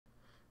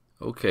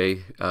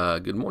Okay,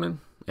 good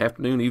morning,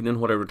 afternoon, evening,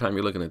 whatever time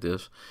you're looking at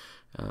this.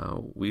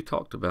 We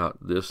talked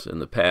about this in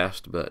the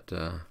past, but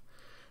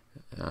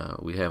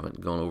we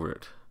haven't gone over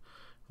it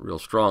real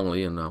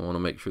strongly, and I want to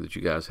make sure that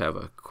you guys have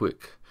a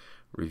quick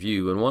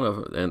review. And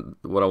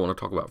what I want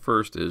to talk about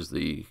first is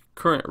the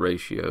current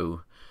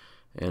ratio,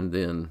 and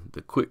then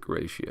the quick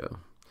ratio.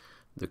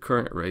 The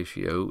current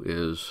ratio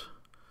is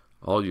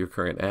all your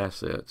current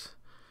assets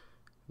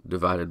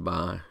divided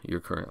by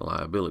your current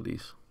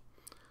liabilities.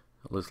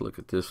 Let's look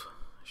at this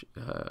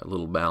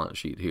little balance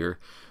sheet here.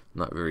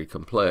 Not very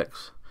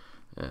complex,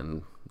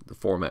 and the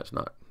format's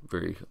not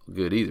very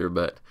good either,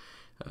 but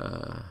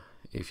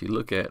if you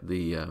look at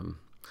the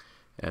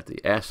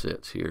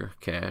assets here: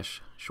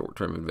 cash,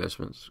 short-term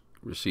investments,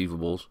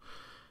 receivables,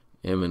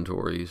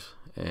 inventories,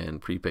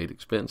 and prepaid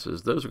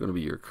expenses, those are going to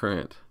be your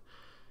current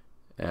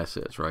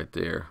assets right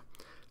there.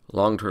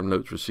 Long-term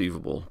notes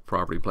receivable,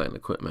 property, plant, and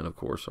equipment, of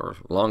course, are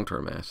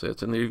long-term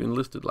assets, and they're even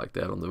listed like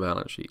that on the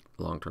balance sheet,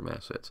 long-term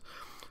assets.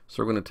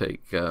 So we're going to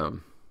take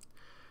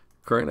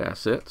current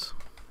assets,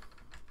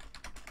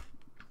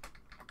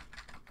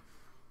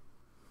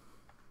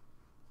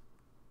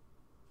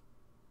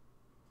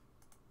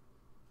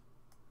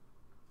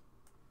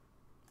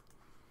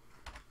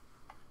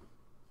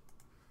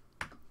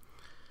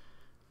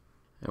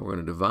 and we're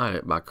going to divide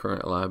it by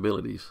current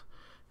liabilities.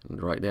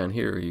 And right down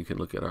here, you can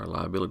look at our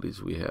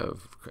liabilities. We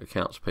have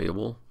accounts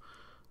payable,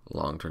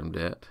 long-term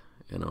debt,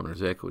 and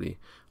owner's equity.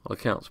 Well,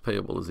 accounts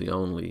payable is the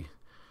only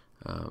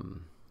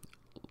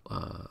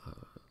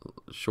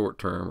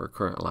short-term or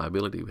current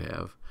liability we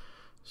have.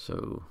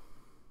 So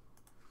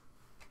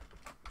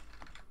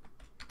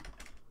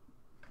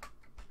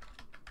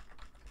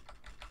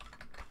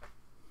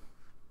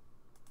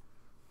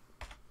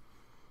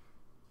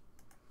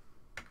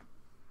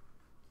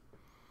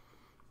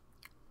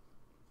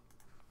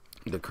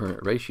the current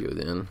ratio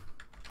then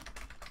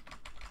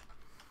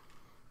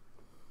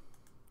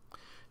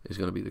is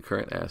going to be the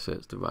current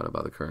assets divided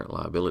by the current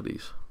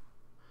liabilities.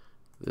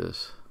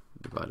 This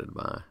divided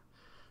by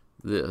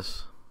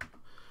this,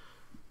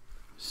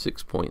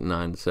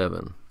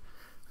 6.97.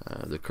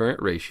 The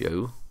current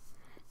ratio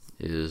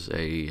is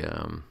a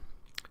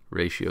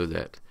ratio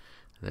that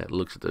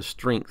looks at the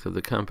strength of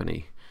the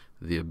company,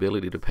 the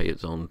ability to pay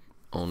its own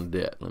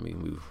debt. Let me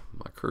move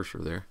my cursor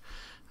there.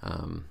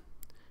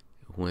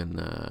 When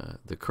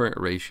the current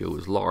ratio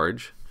is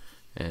large,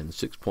 and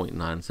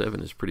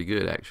 6.97 is pretty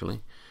good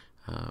actually,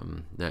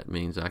 that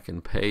means I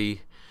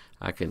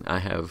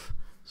have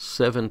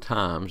 7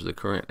 times the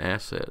current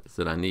assets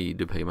that I need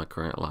to pay my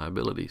current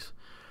liabilities.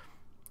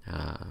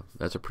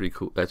 That's a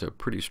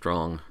pretty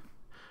strong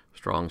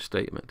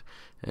statement.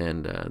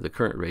 And the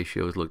current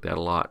ratio is looked at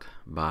a lot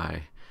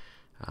by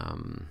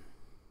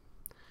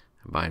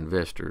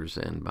investors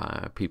and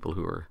by people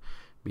who are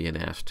being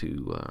asked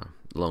to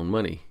loan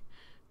money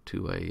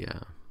to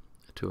a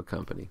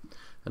company.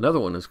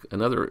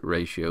 Another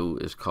ratio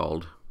is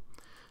called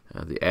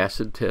the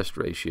acid test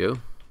ratio,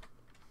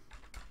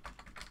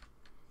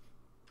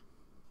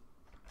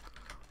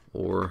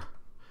 or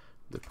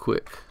the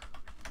quick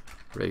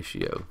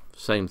ratio.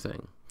 Same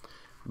thing.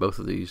 Both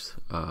of these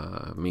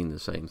mean the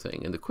same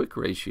thing. And the quick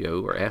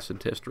ratio, or acid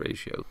test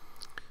ratio,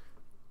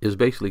 is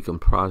basically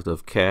comprised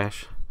of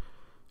cash,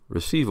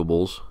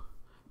 receivables,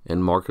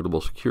 and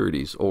marketable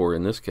securities, or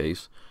in this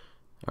case,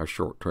 our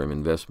short-term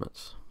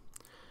investments.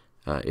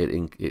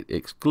 It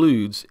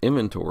excludes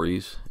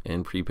inventories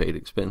and prepaid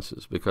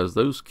expenses because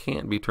those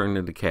can't be turned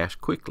into cash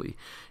quickly.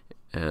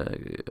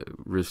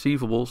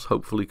 Receivables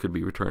hopefully could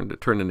be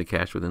turned into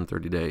cash within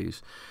 30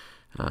 days.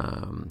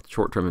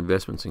 Short-term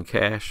investments in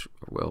cash,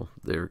 well,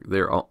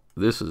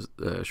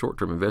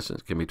 short-term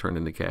investments can be turned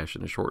into cash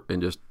in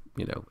just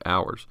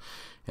hours,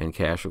 and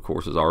cash, of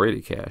course, is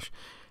already cash.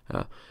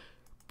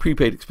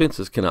 Prepaid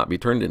expenses cannot be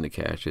turned into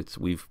cash.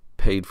 We've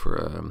paid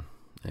for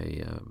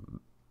an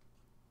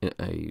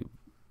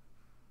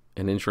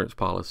insurance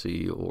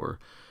policy or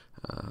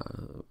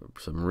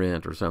some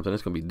rent or something.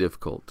 It's going to be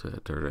difficult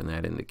to turn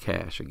that into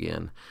cash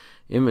again.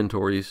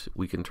 Inventories,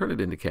 we can turn it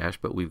into cash,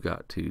 but we've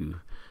got to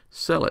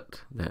sell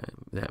it.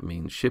 That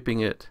means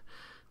shipping it.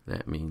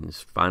 That means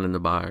finding the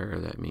buyer.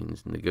 That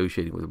means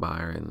negotiating with the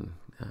buyer and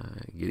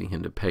getting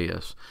him to pay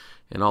us.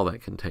 And all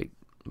that can take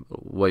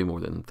way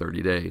more than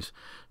 30 days.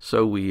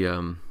 So we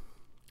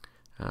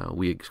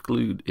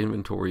exclude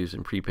inventories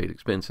and prepaid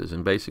expenses,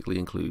 and basically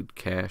include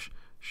cash,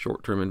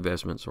 short-term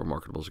investments or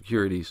marketable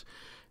securities,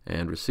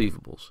 and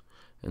receivables.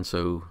 And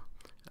so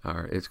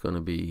it's going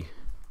to be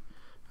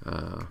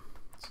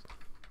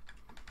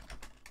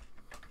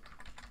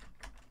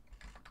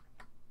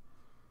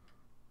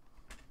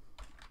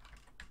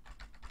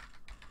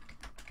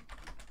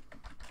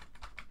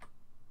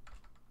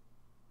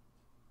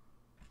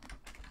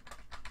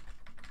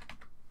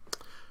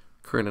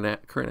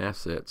current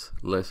assets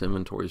less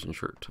inventories and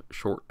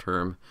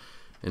short-term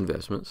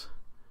investments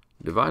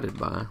divided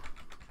by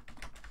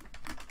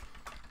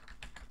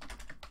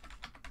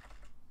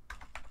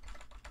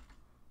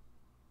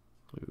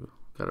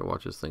gotta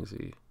watch this thing.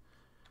 See,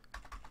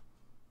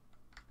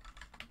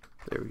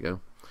 there we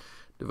go.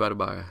 divided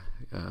by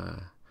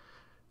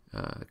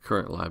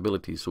current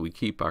liabilities. So we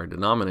keep our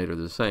denominator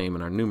the same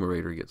and our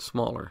numerator gets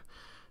smaller.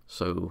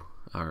 So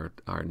our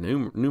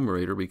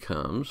numerator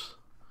becomes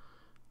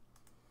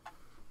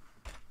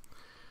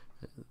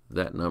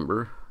that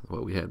number,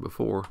 what we had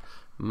before,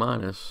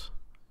 minus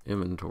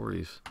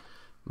inventories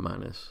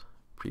minus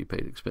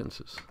prepaid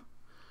expenses,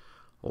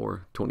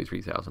 or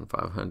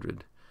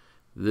 23,500.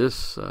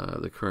 This,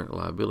 the current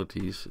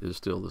liabilities, is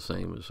still the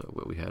same as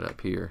what we had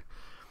up here.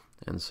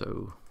 And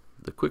so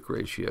the quick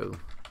ratio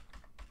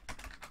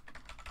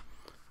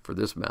for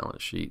this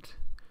balance sheet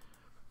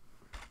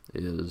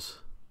is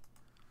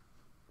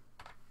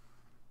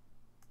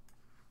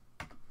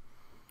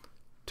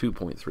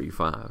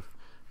 2.35.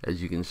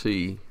 As you can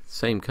see,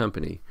 same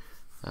company,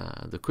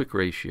 the quick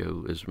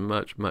ratio is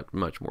much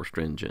more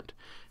stringent,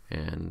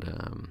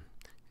 and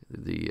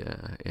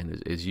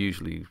is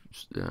usually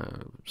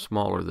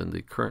smaller than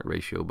the current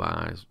ratio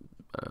by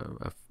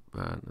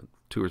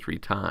 2 or 3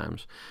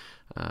 times.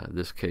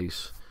 This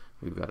case,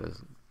 we've got a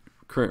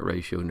current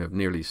ratio of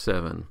nearly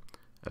 7,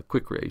 a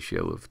quick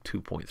ratio of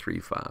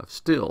 2.35.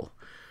 Still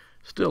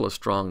a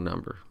strong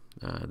number.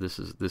 This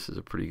is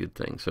a pretty good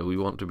thing. So we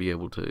want to be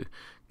able to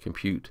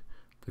compute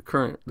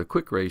the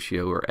quick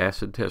ratio, or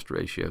acid test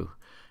ratio,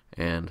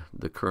 and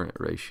the current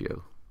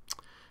ratio.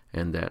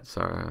 And that's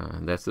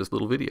this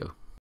little video.